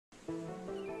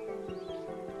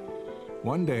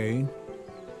One day,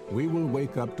 we will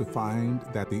wake up to find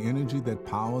that the energy that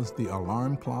powers the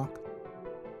alarm clock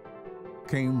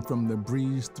came from the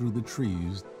breeze through the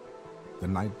trees the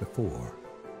night before.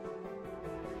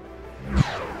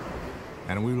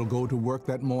 And we will go to work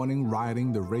that morning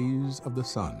riding the rays of the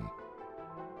sun.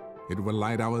 It will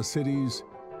light our cities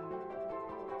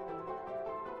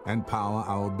and power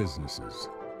our businesses.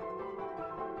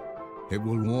 It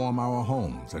will warm our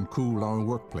homes and cool our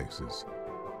workplaces.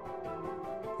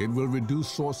 It will reduce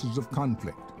sources of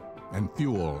conflict and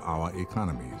fuel our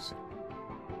economies.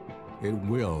 It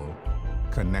will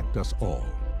connect us all.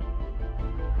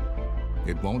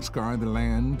 It won't scar the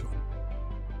land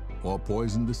or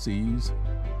poison the seas.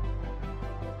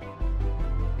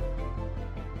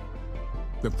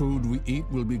 The food we eat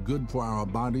will be good for our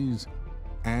bodies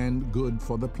and good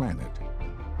for the planet.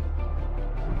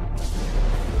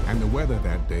 And the weather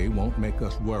that day won't make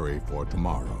us worry for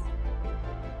tomorrow.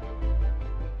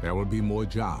 There will be more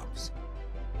jobs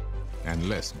and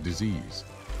less disease.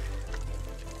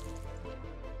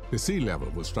 The sea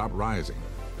level will stop rising.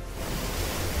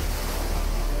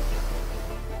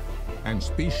 And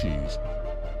species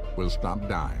will stop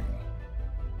dying.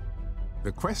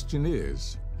 The question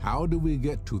is, how do we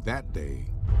get to that day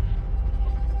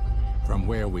from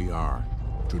where we are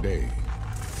today?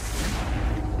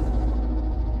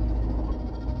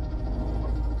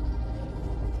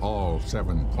 All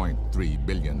 7.3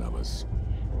 billion of us.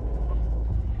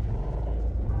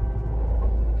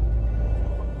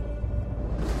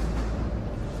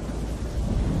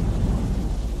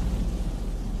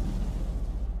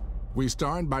 We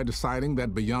start by deciding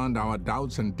that beyond our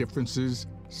doubts and differences,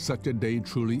 such a day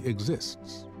truly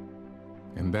exists.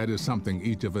 And that is something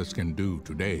each of us can do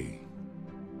today.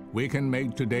 We can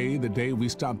make today the day we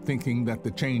stop thinking that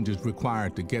the changes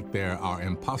required to get there are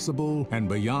impossible and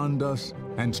beyond us,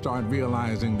 and start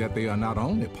realizing that they are not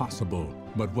only possible,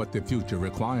 but what the future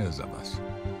requires of us.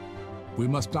 We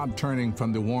must stop turning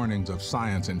from the warnings of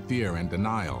science and fear and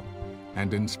denial,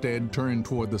 and instead turn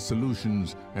toward the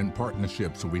solutions and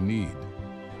partnerships we need.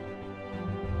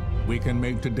 We can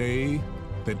make today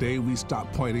the day we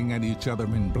stop pointing at each other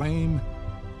in blame,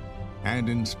 and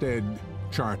instead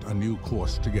chart a new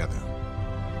course together.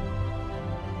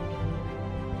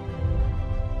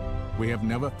 We have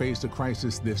never faced a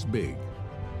crisis this big,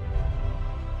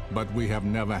 but we have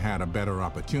never had a better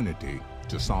opportunity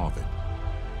to solve it.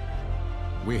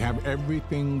 We have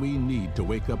everything we need to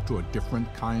wake up to a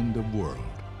different kind of world.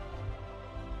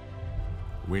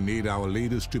 We need our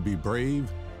leaders to be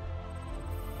brave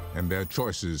and their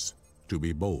choices to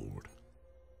be bold.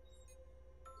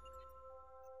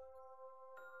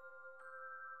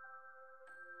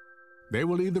 They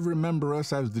will either remember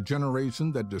us as the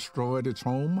generation that destroyed its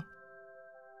home,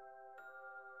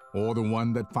 or the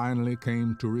one that finally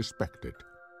came to respect it.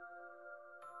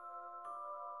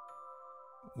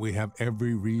 We have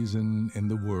every reason in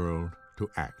the world to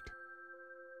act.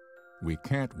 We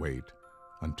can't wait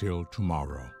until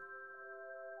tomorrow.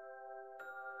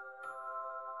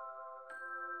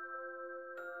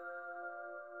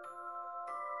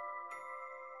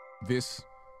 This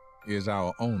is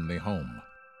our only home.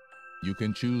 You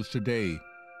can choose today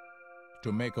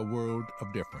to make a world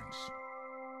of difference.